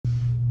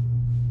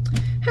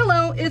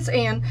it's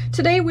Anne.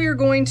 Today we are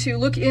going to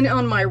look in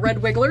on my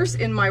red wigglers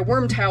in my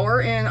worm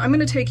tower, and I'm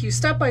going to take you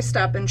step by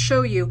step and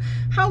show you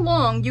how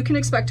long you can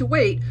expect to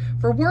wait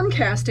for worm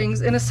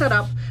castings in a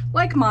setup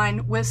like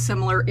mine with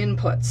similar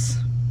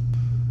inputs.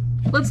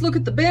 Let's look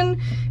at the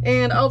bin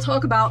and I'll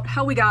talk about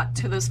how we got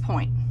to this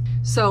point.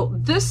 So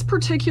this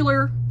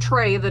particular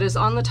tray that is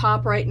on the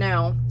top right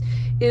now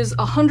is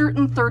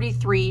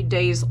 133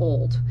 days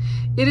old.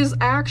 It is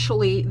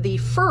actually the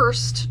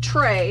first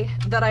tray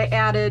that I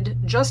added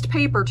just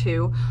paper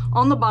to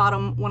on the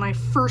bottom when I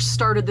first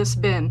started this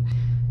bin.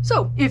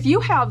 So if you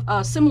have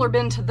a similar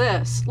bin to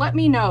this, let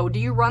me know. Do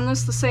you run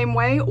this the same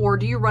way or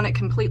do you run it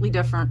completely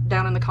different?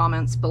 Down in the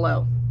comments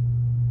below.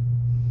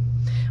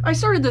 I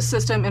started this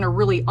system in a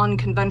really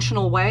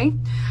unconventional way.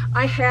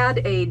 I had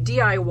a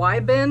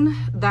DIY bin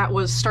that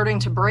was starting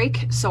to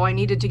break, so I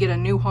needed to get a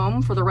new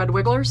home for the red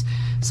wigglers.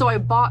 So I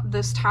bought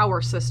this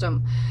tower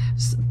system,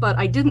 but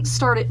I didn't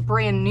start it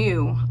brand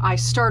new. I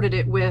started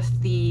it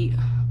with the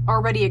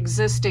already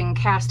existing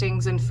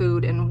castings and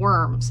food and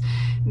worms.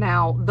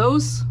 Now,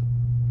 those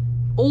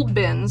old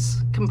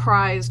bins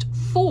comprised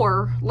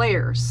 4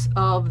 layers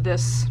of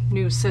this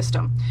new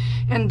system.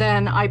 And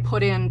then I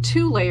put in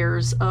 2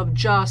 layers of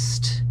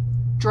just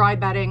dry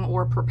bedding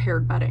or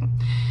prepared bedding.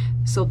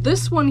 So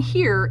this one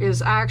here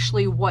is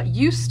actually what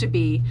used to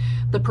be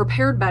the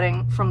prepared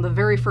bedding from the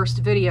very first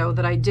video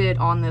that I did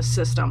on this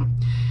system.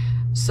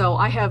 So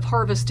I have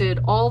harvested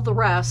all the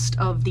rest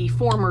of the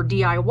former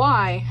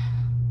DIY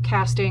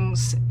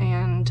castings,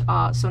 and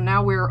so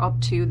now we're up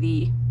to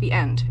the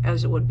end,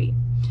 as it would be.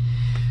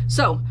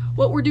 So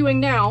what we're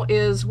doing now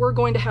is we're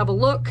going to have a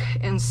look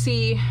and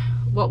see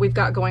what we've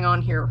got going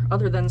on here,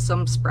 other than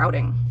some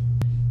sprouting.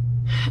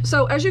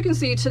 So as you can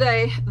see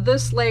today,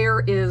 this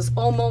layer is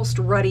almost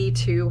ready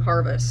to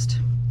harvest.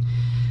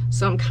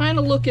 So I'm kind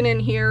of looking in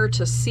here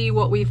to see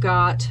what we've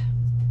got,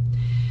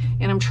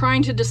 and I'm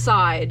trying to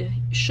decide,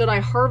 should I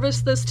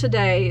harvest this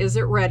today? Is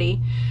it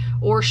ready?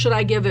 Or should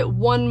I give it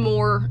one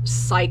more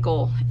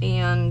cycle?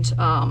 And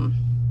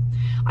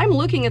I'm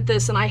looking at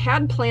this and I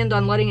had planned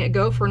on letting it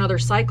go for another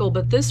cycle,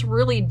 but this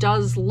really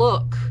does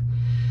look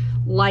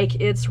like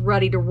it's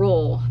ready to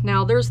roll.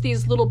 Now there's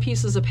these little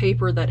pieces of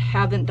paper that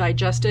haven't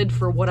digested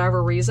for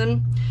whatever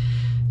reason.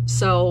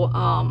 So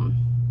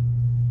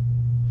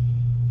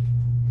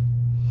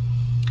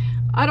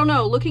I don't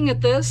know, looking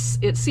at this,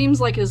 it seems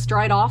like it's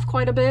dried off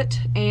quite a bit,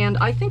 and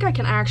I think I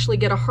can actually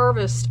get a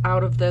harvest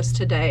out of this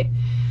today.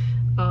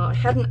 I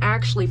hadn't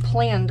actually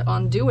planned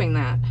on doing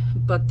that,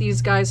 but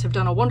these guys have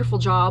done a wonderful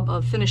job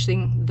of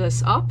finishing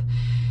this up.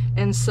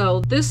 And so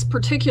this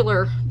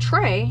particular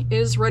tray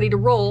is ready to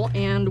roll,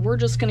 and we're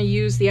just going to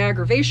use the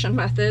aggravation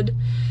method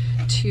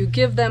to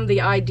give them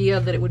the idea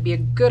that it would be a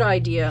good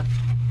idea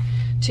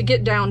to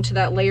get down to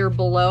that layer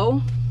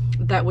below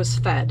that was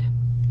fed.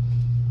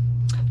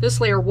 This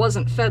layer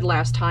wasn't fed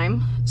last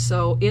time,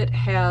 so it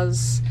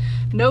has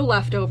no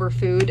leftover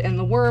food, and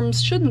the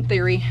worms should, in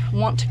theory,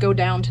 want to go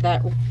down to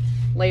that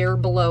layer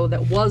below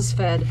that was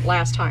fed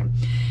last time.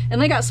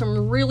 And they got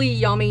some really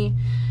yummy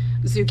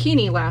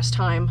zucchini last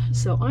time,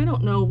 so I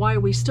don't know why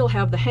we still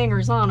have the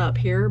hangers on up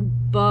here,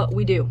 but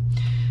we do.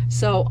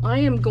 So I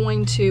am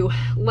going to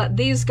let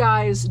these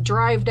guys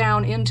drive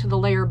down into the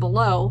layer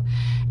below,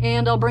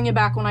 and I'll bring you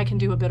back when I can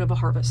do a bit of a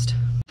harvest.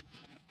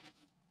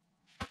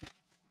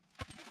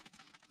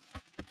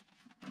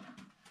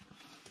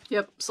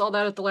 Yep, saw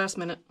that at the last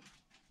minute.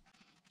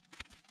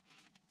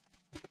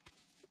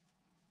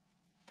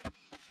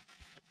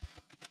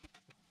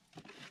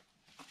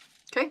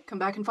 Okay, come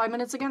back in 5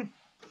 minutes again.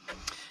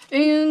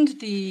 And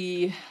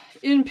the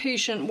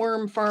impatient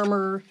worm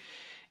farmer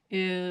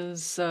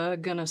is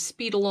gonna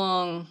speed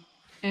along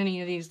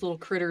any of these little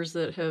critters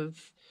that have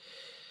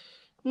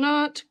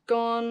not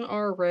gone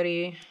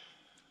already.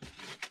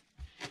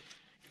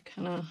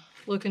 Kind of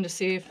looking to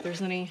see if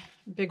there's any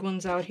big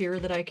ones out here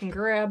that I can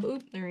grab.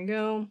 Oop, there you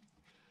go.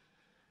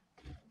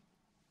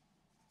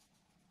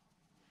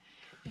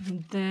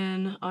 And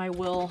then I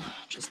will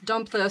just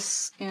dump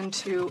this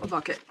into a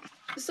bucket.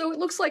 So it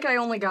looks like I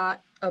only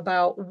got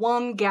about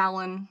 1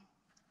 gallon-ish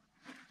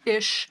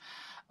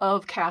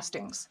of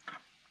castings.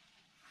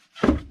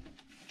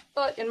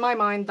 But in my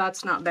mind,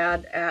 that's not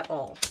bad at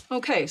all.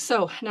 Okay,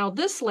 so now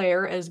this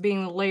layer, as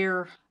being the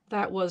layer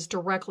that was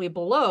directly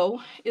below,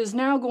 is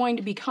now going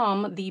to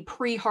become the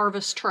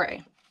pre-harvest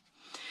tray.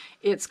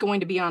 It's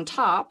going to be on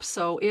top,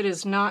 so it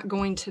is not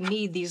going to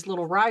need these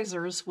little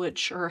risers,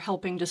 which are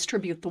helping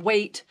distribute the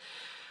weight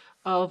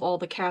of all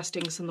the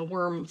castings and the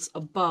worms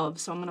above.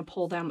 So I'm going to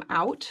pull them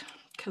out,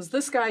 because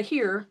this guy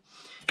here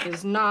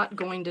is not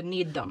going to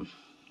need them.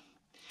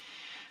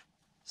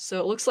 So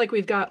it looks like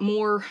we've got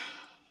more,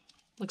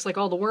 looks like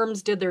all the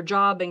worms did their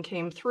job and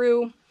came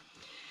through.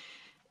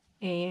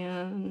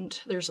 And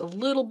there's a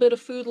little bit of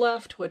food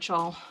left, which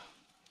I'm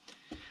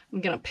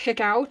going to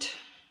pick out.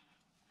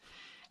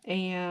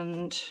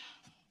 And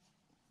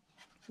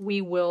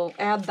we will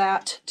add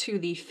that to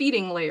the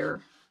feeding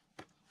layer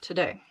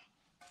today.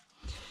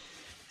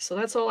 So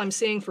that's all I'm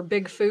seeing for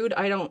big food.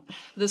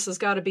 This has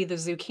got to be the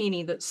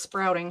zucchini that's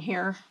sprouting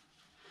here.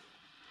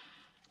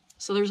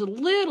 So there's a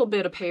little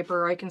bit of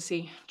paper. I can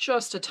see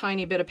just a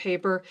tiny bit of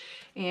paper.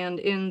 And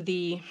in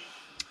the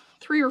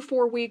 3 or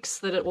 4 weeks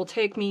that it will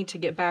take me to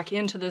get back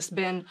into this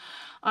bin,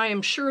 I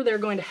am sure they're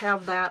going to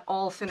have that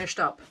all finished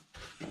up.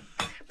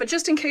 But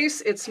just in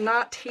case it's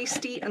not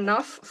tasty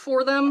enough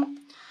for them,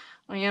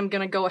 I am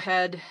going to go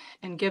ahead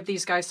and give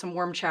these guys some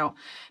worm chow.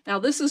 Now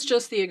this is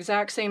just the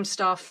exact same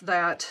stuff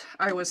that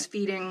I was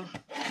feeding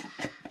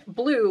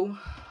Blue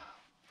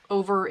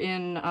over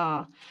in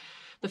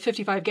the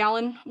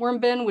 55-gallon worm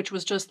bin, which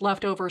was just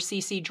leftover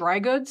CC dry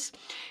goods.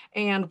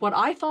 And what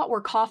I thought were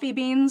coffee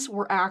beans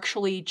were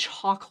actually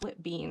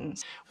chocolate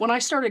beans. When I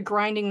started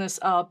grinding this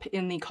up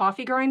in the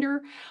coffee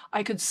grinder,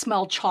 I could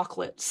smell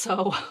chocolate.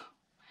 So,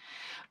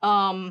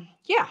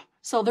 yeah,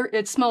 so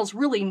it smells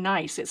really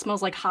nice. It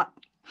smells like hot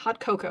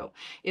cocoa.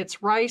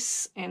 It's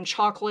rice and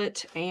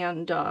chocolate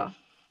and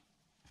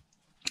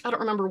I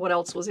don't remember what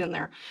else was in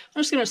there.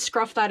 I'm just going to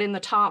scruff that in the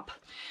top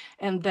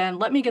and then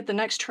let me get the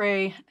next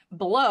tray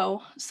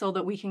below so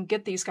that we can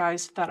get these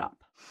guys fed up.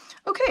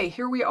 Okay,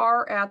 here we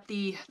are at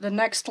the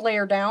next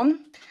layer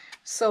down.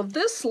 So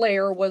this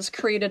layer was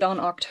created on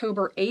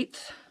October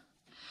 8th,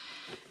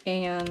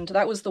 and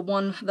that was the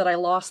one that I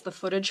lost the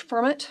footage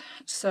from it.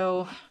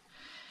 So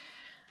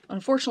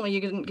unfortunately,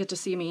 you didn't get to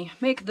see me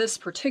make this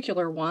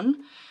particular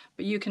one,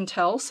 but you can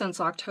tell since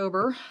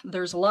October,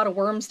 there's a lot of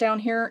worms down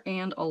here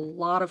and a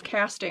lot of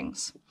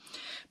castings.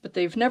 But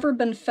they've never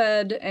been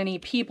fed any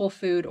people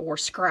food or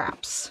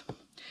scraps.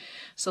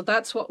 So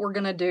that's what we're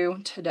gonna do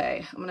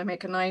today. I'm gonna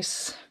make a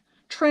nice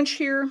trench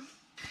here,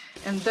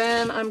 and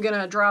then I'm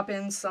gonna drop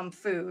in some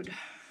food.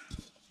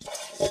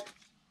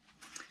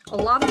 A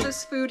lot of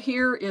this food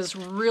here is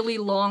really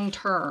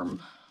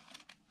long-term.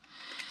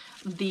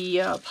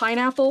 The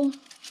pineapple,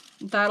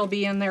 that'll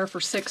be in there for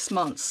 6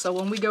 months. So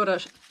when we go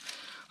to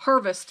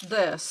harvest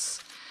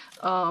this,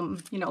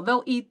 you know,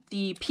 they'll eat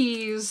the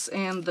peas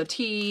and the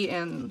tea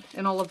and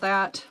all of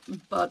that,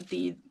 but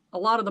a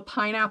lot of the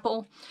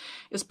pineapple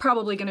is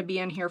probably going to be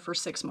in here for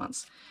 6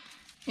 months.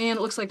 And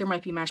it looks like there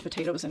might be mashed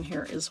potatoes in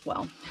here as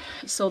well.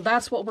 So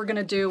that's what we're going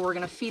to do. We're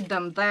going to feed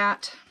them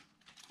that.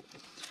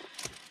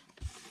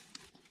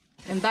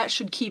 And that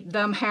should keep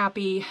them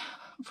happy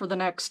for the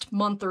next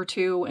month or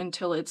two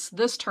until it's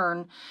this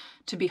turn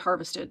to be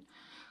harvested.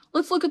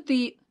 Let's look at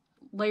the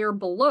layer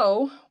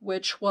below,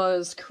 which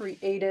was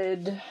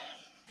created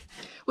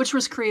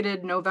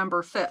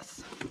November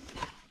 5th.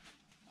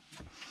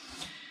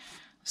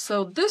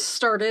 So this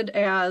started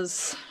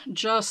as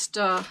just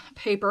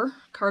paper,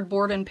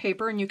 cardboard and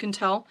paper, and you can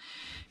tell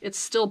it's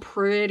still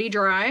pretty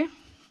dry.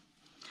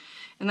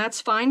 And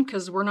that's fine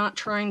because we're not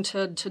trying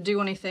to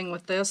do anything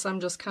with this. I'm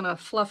just kind of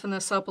fluffing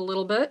this up a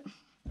little bit.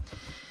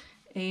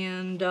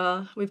 And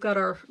we've got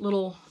our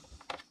little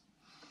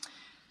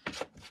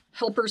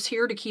helpers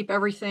here to keep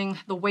everything,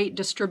 the weight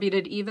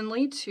distributed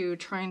evenly, to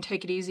try and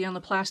take it easy on the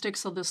plastic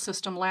so this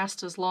system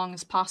lasts as long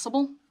as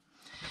possible.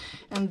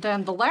 And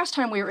then the last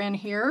time we were in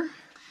here,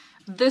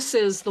 this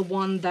is the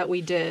one that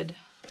we did.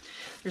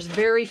 There's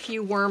very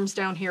few worms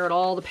down here at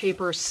all. The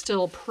paper is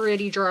still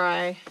pretty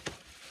dry.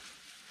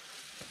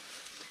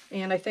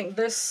 And I think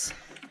this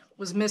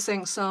was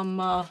missing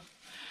some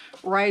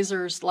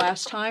risers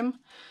last time.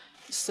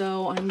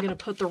 So I'm going to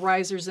put the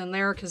risers in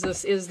there because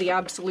this is the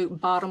absolute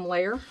bottom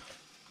layer.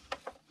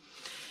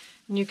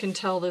 And you can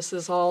tell this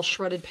is all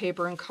shredded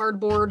paper and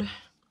cardboard.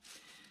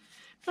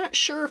 I'm not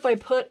sure if I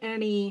put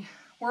any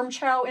worm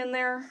chow in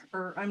there,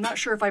 or I'm not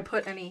sure if I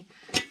put any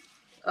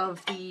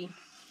of the...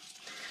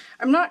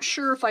 I'm not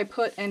sure if I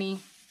put any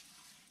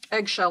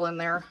eggshell in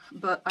there,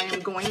 but I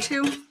am going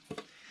to,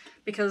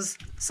 because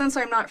since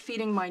I'm not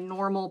feeding my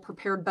normal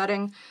prepared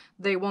bedding,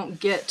 they won't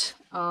get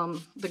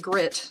the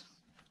grit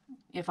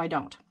if I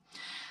don't.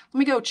 Let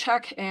me go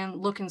check and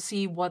look and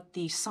see what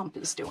the sump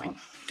is doing.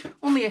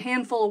 Only a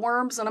handful of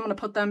worms, and I'm going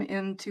to put them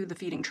into the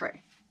feeding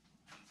tray.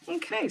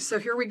 Okay, so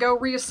here we go,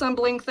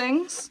 reassembling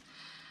things.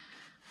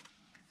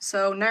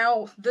 So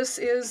now this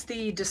is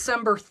the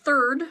December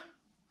 3rd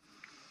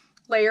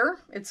layer.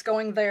 It's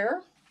going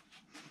there.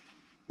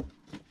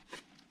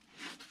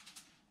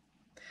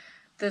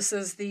 This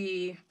is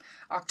the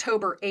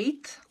October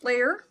 8th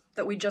layer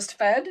that we just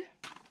fed.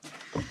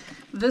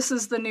 This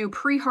is the new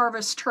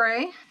pre-harvest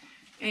tray.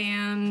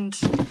 And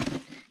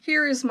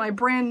here is my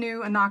brand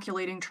new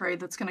inoculating tray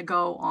that's going to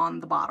go on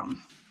the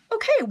bottom.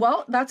 Okay,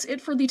 well, that's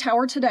it for the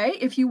tower today.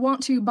 If you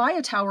want to buy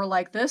a tower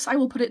like this, I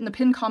will put it in the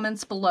pinned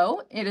comments below.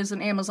 It is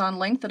an Amazon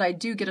link that I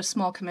do get a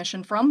small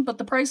commission from, but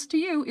the price to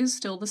you is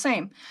still the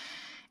same.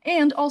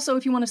 And also,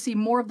 if you want to see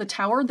more of the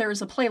tower, there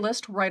is a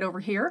playlist right over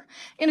here.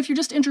 And if you're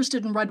just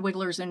interested in red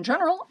wigglers in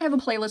general, I have a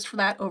playlist for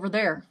that over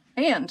there.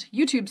 And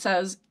YouTube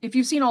says, if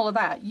you've seen all of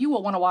that, you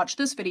will want to watch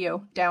this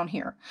video down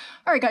here.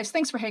 All right, guys,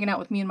 thanks for hanging out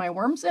with me and my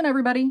worms, and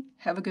everybody,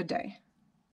 have a good day.